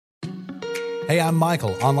Hey, I'm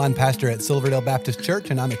Michael, online pastor at Silverdale Baptist Church,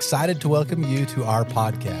 and I'm excited to welcome you to our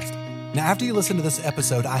podcast. Now, after you listen to this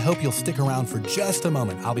episode, I hope you'll stick around for just a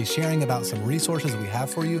moment. I'll be sharing about some resources we have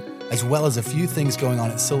for you, as well as a few things going on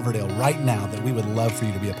at Silverdale right now that we would love for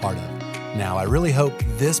you to be a part of. Now, I really hope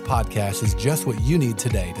this podcast is just what you need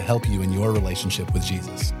today to help you in your relationship with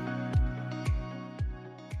Jesus.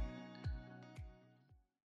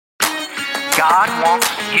 God wants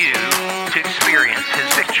you to experience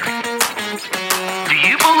His victory. Do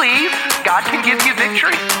you believe God can give you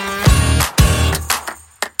victory?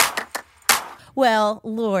 Well,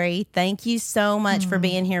 Lori, thank you so much for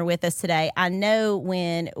being here with us today. I know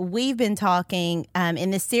when we've been talking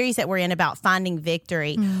in this series that we're in about finding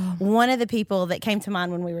victory, one of the people that came to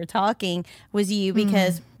mind when we were talking was you,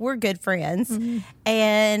 because we're good friends.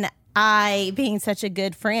 And I, being such a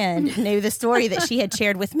good friend, knew the story that she had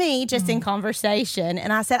shared with me just in conversation.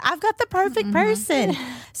 And I said, I've got the perfect person.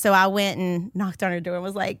 So I went and knocked on her door and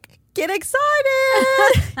was like, get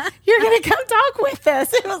excited. You're going to come talk with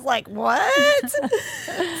us. It was like, what?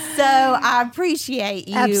 So I appreciate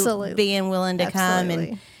you being willing to come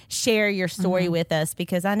and share your story with us,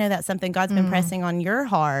 because I know that's something God's been pressing on your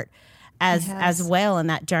heart as well in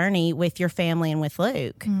that journey with your family and with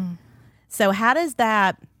Luke. So how does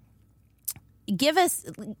that give us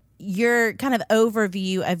your kind of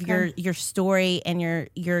overview of your story and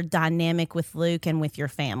your dynamic with Luke and with your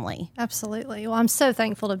family? Absolutely. Well, I'm so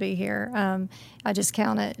thankful to be here. I just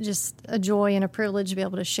count it just a joy and a privilege to be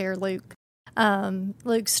able to share Luke's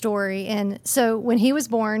story. And so when he was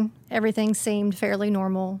born, everything seemed fairly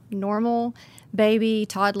normal baby,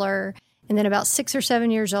 toddler. And then about 6 or 7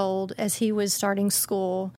 years old, as he was starting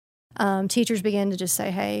school, teachers began to just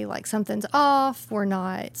say, hey, like something's off.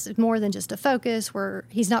 It's more than just a focus.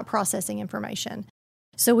 He's not processing information.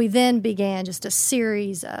 So we then began just a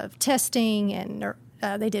series of testing, and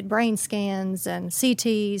they did brain scans and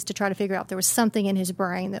CTs to try to figure out if there was something in his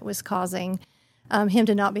brain that was causing him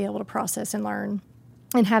to not be able to process and learn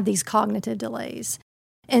and have these cognitive delays.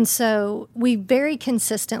 And so we very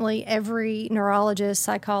consistently, every neurologist,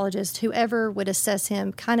 psychologist, whoever would assess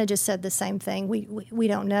him kind of just said the same thing. We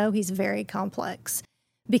don't know. He's very complex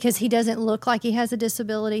because he doesn't look like he has a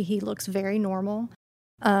disability. He looks very normal.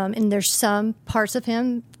 And there's some parts of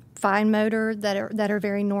him, fine motor, that are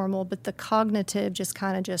very normal, but the cognitive just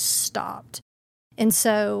kind of stopped. And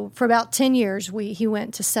so for about 10 years, he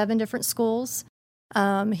went to 7 different schools.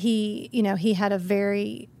 He had a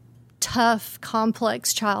very tough,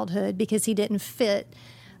 complex childhood because he didn't fit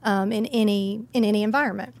in any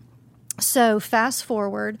environment. So fast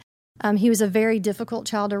forward, he was a very difficult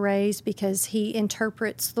child to raise because he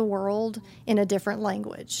interprets the world in a different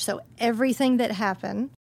language. So everything that happened,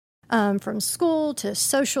 from school to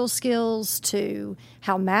social skills to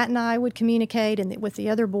how Matt and I would communicate and with the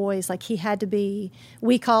other boys, like he had to be,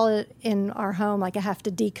 we call it in our home, like I have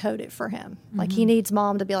to decode it for him. Like he needs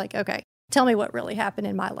mom to be like, okay, tell me what really happened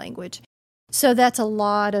in my language. So that's a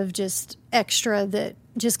lot of just extra that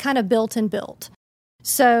just kind of built.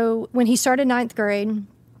 So when he started 9th grade,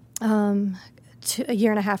 a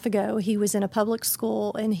year and a half ago, he was in a public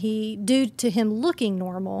school, and due to him looking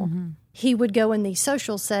normal, he would go in these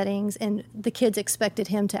social settings, and the kids expected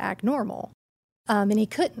him to act normal. And he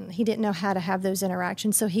couldn't. He didn't know how to have those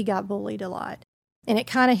interactions, so he got bullied a lot. And it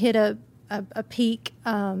kind of hit a peak.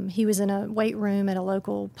 He was in a weight room at a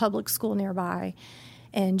local public school nearby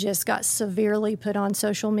and just got severely put on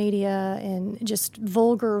social media and just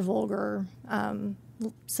vulgar,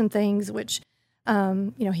 some things which,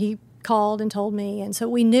 he called and told me. And so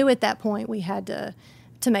we knew at that point we had to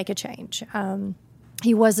make a change.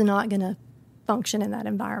 He was not going to function in that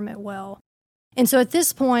environment well. And so at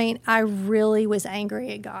this point, I really was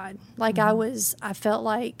angry at God. Like I felt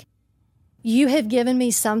like, you have given me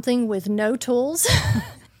something with no tools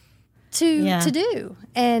to do.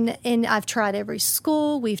 And I've tried every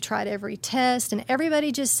school, we've tried every test, and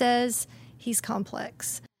everybody just says he's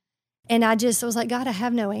complex. And I was like, God, I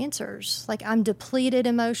have no answers. Like I'm depleted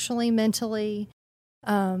emotionally, mentally.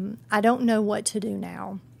 I don't know what to do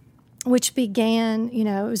now, which began,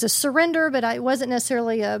 it was a surrender, but it wasn't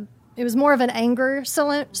necessarily it was more of an anger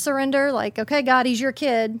surrender. Like, okay, God, he's your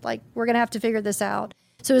kid. Like we're going to have to figure this out.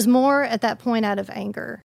 So it was more at that point out of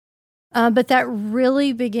anger. But that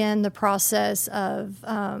really began the process of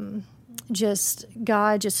God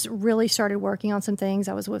just really started working on some things.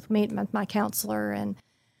 I was with my counselor, and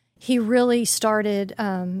he really started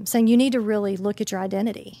saying, you need to really look at your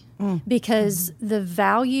identity because the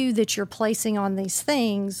value that you're placing on these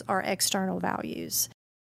things are external values.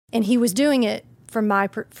 And he was doing it for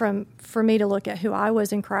me to look at who I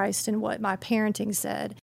was in Christ and what my parenting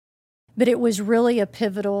said. But it was really a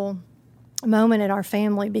pivotal moment in our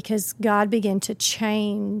family because God began to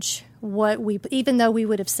change even though we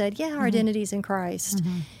would have said, yeah, our identity's in Christ,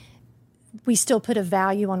 we still put a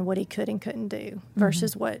value on what he could and couldn't do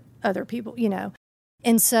versus what other people,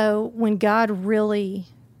 And so when God really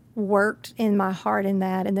worked in my heart in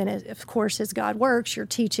that, and then of course as God works, you're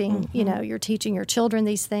teaching, you're teaching your children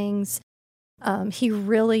these things. He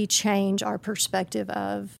really changed our perspective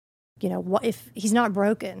of, what if he's not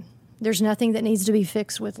broken? There's nothing that needs to be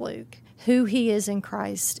fixed with Luke. Who he is in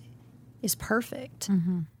Christ is perfect.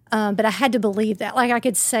 But I had to believe that. Like I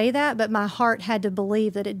could say that, but my heart had to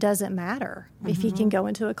believe that it doesn't matter if he can go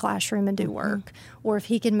into a classroom and do work, or if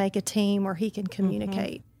he can make a team, or he can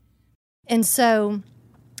communicate. And so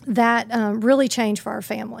that really changed for our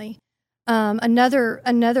family.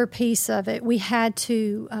 Another piece of it, we had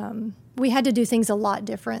to do things a lot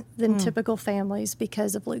different than typical families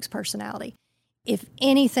because of Luke's personality. If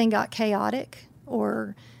anything got chaotic,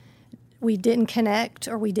 or we didn't connect,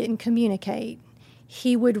 or we didn't communicate,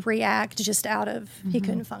 he would react just out of he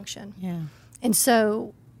couldn't function. Yeah. And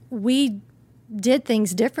so we did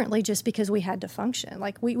things differently just because we had to function.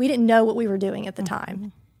 Like we didn't know what we were doing at the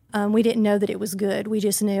time. We didn't know that it was good. We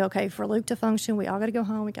just knew, okay, for Luke to function, we all got to go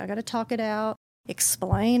home. We got to talk it out,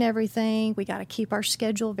 explain everything. We got to keep our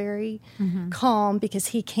schedule very calm because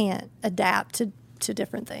he can't adapt to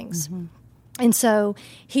different things. And so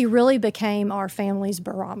he really became our family's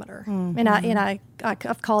barometer. And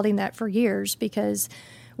I've called him that for years because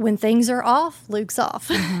when things are off, Luke's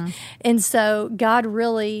off. And so God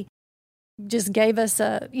really just gave us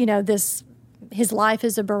his life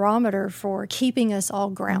is a barometer for keeping us all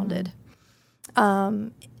grounded.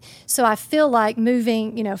 So I feel like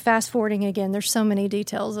moving, fast forwarding again, there's so many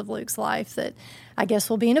details of Luke's life that I guess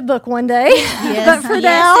will be in a book one day. Yes, but for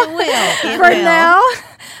now, it will.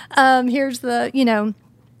 Here's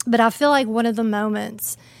but I feel like one of the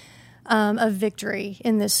moments of victory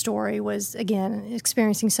in this story was, again,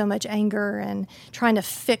 experiencing so much anger and trying to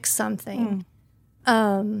fix something.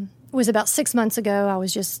 It was about 6 months ago. I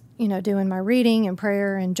was just, doing my reading and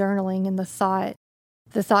prayer and journaling, and the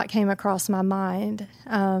thought came across my mind,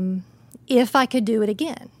 if I could do it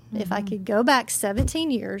again, if I could go back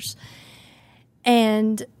 17 years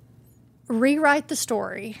and rewrite the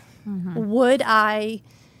story, would I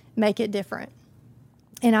make it different?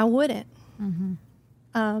 And I wouldn't.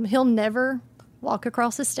 He'll never walk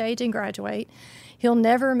across the stage and graduate. He'll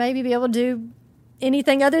never maybe be able to do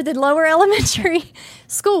anything other than lower elementary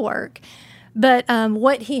schoolwork. But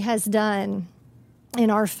what he has done in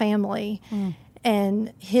our family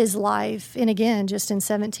and his life, and again, just in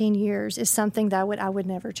 17 years, is something that I would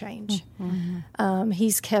never change.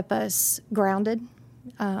 He's kept us grounded.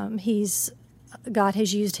 God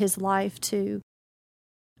has used his life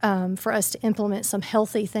for us to implement some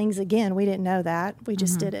healthy things again. We didn't know that. We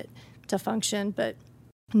just did it to function. But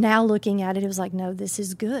now looking at it, it was like, no, this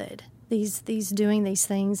is good. These doing these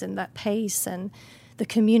things and that pace and the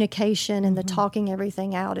communication and the talking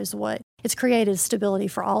everything out is what it's created stability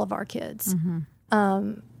for all of our kids.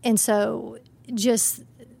 And so just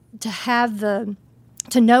to have to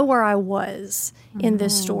know where I was in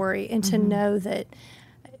this story and to know that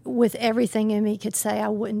with everything in me could say I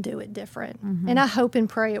wouldn't do it different. And I hope and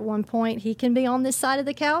pray at one point he can be on this side of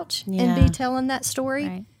the couch and be telling that story.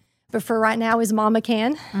 Right. But for right now, his mama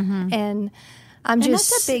can. And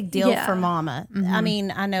that's a big deal for mama. I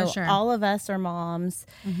mean, I know all of us are moms,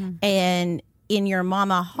 and in your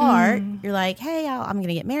mama heart, you're like, hey, I'm going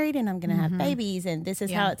to get married and I'm going to have babies, and this is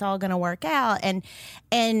how it's all going to work out.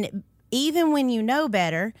 And even when you know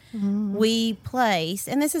better, we place,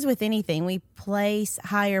 and this is with anything, we place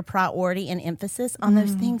higher priority and emphasis on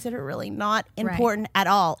those things that are really not important at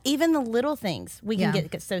all. Even the little things we can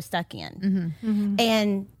get so stuck in.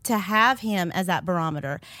 And to have him as that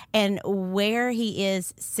barometer, and where he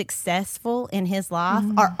is successful in his life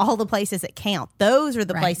are all the places that count. Those are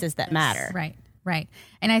the places that matter. Right.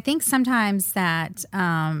 And I think sometimes that,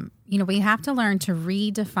 we have to learn to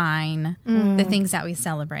redefine the things that we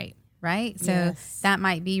celebrate. Right? So that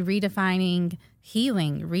might be redefining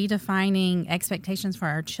healing, redefining expectations for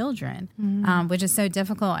our children, which is so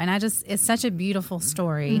difficult. And it's such a beautiful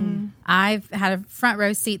story. I've had a front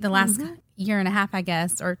row seat the last year and a half, I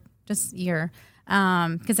guess, or just year,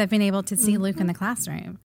 because I've been able to see Luke in the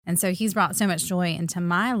classroom. And so he's brought so much joy into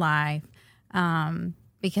my life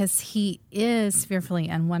because he is fearfully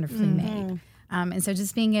and wonderfully made. And so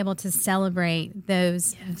just being able to celebrate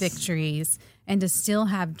those victories and to still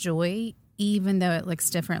have joy, even though it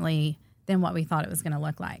looks differently than what we thought it was going to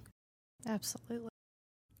look like. Absolutely.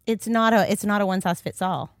 It's not a one size fits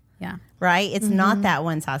all. Yeah. Right? It's not that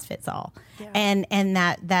one size fits all. Yeah. And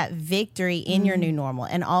that victory in your new normal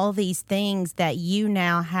and all these things that you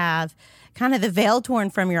now have kind of the veil torn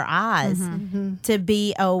from your eyes to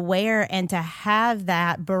be aware and to have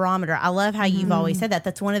that barometer. I love how you've always said that.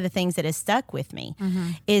 That's one of the things that has stuck with me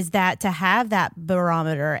is that to have that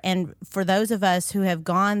barometer. And for those of us who have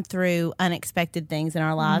gone through unexpected things in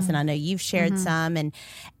our lives, and I know you've shared some, and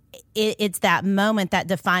it's that moment, that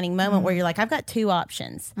defining moment where you're like, I've got two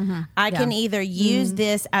options. I can either use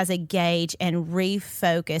this as a gauge and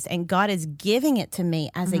refocus, and God is giving it to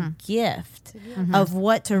me as a gift of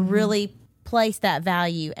what to really place that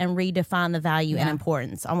value and redefine the value and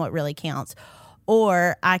importance on what really counts.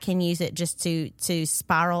 Or I can use it just to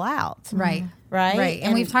spiral out. Right. Right.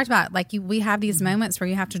 And we've talked about, like, we have these moments where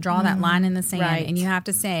you have to draw that line in the sand, and you have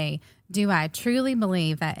to say, do I truly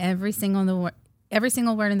believe that every single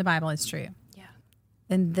word in the Bible is true? Yeah.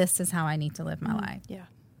 Then this is how I need to live my life. Yeah.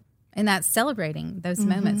 And that's celebrating those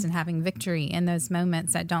moments and having victory in those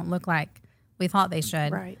moments that don't look like we thought they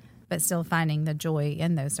should. Right. But still finding the joy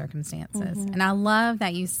in those circumstances. And I love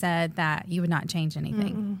that you said that you would not change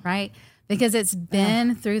anything, right? Because it's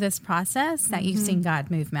been through this process that you've seen God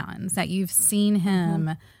move mountains, that you've seen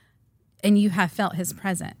him and you have felt his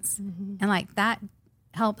presence. And like that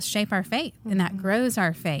helps shape our faith and that grows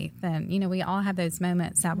our faith. And, you know, we all have those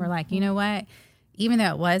moments that we're like, you know what, even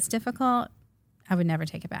though it was difficult, I would never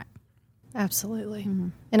take it back. Absolutely.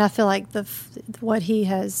 And I feel like what he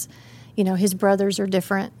has, you know, his brothers are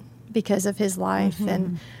different because of his life.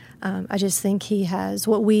 And I just think he has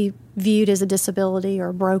what we viewed as a disability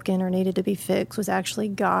or broken or needed to be fixed was actually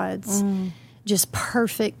God's just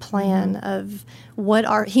perfect plan of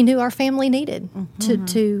what he knew our family needed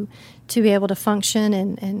to be able to function.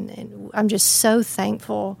 And I'm just so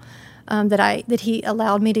thankful that he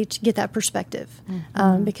allowed me to get that perspective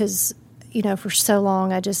because, you know, for so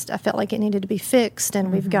long I felt like it needed to be fixed,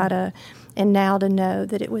 and we've got to. And now to know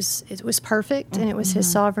that it was perfect and it was his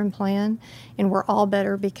sovereign plan, and we're all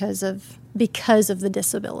better because of the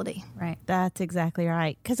disability. Right. That's exactly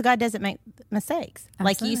right. Because God doesn't make mistakes. Absolutely.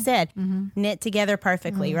 Like you said, knit together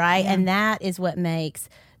perfectly, right? Yeah. And that is what makes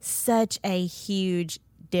such a huge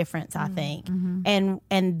difference, I think. And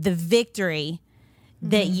the victory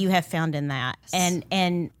that you have found in that.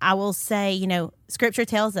 And I will say, you know, Scripture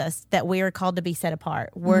tells us that we are called to be set apart.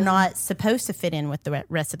 We're not supposed to fit in with the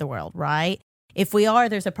rest of the world, right? If we are,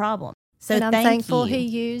 there's a problem. So and I'm thankful he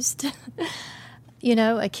used, you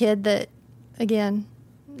know, a kid that, again,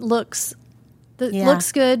 looks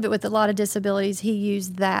good, but with a lot of disabilities. He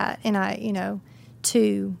used that, and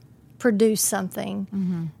to produce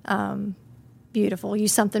something beautiful.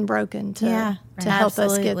 Use something broken to help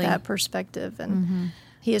us get that perspective. And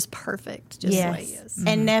he is perfect, just the way he is.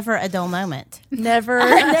 And never a dull moment. Never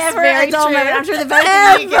a dull moment. I'm sure the both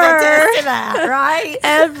of you can attest to that, right?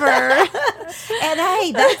 Ever. And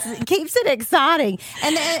hey, that keeps it exciting.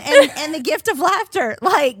 And the gift of laughter,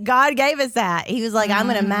 like God gave us that. He was like, I'm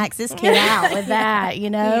going to max this kid out with that,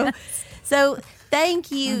 you know? Yes. So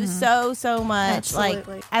thank you so much,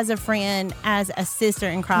 Absolutely. Like as a friend, as a sister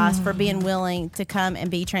in Christ, for being willing to come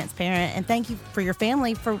and be transparent. And thank you for your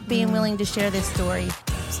family for being willing to share this story.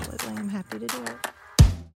 Absolutely. I'm happy to do it.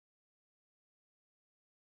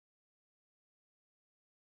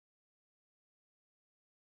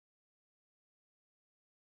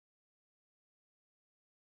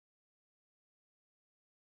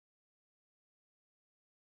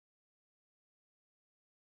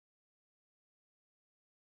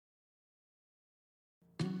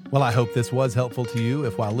 Well, I hope this was helpful to you.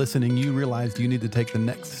 If while listening you realized you need to take the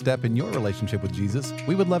next step in your relationship with Jesus,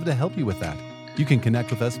 we would love to help you with that. You can connect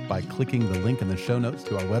with us by clicking the link in the show notes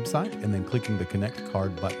to our website and then clicking the Connect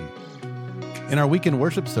Card button. In our weekend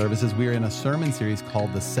worship services, we are in a sermon series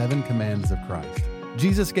called The 7 Commands of Christ.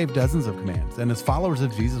 Jesus gave dozens of commands, and as followers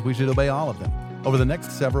of Jesus, we should obey all of them. Over the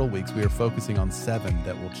next several weeks, we are focusing on 7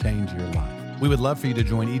 that will change your life. We would love for you to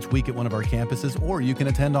join each week at one of our campuses, or you can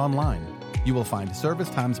attend online. You will find service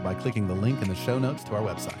times by clicking the link in the show notes to our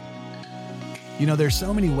website. You know, there's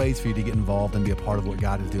so many ways for you to get involved and be a part of what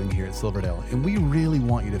God is doing here at Silverdale, and we really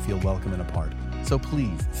want you to feel welcome and a part. So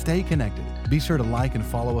please, stay connected. Be sure to like and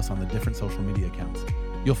follow us on the different social media accounts.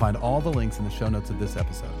 You'll find all the links in the show notes of this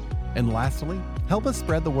episode. And lastly, help us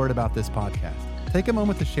spread the word about this podcast. Take a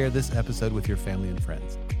moment to share this episode with your family and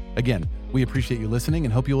friends. Again, we appreciate you listening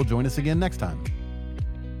and hope you will join us again next time.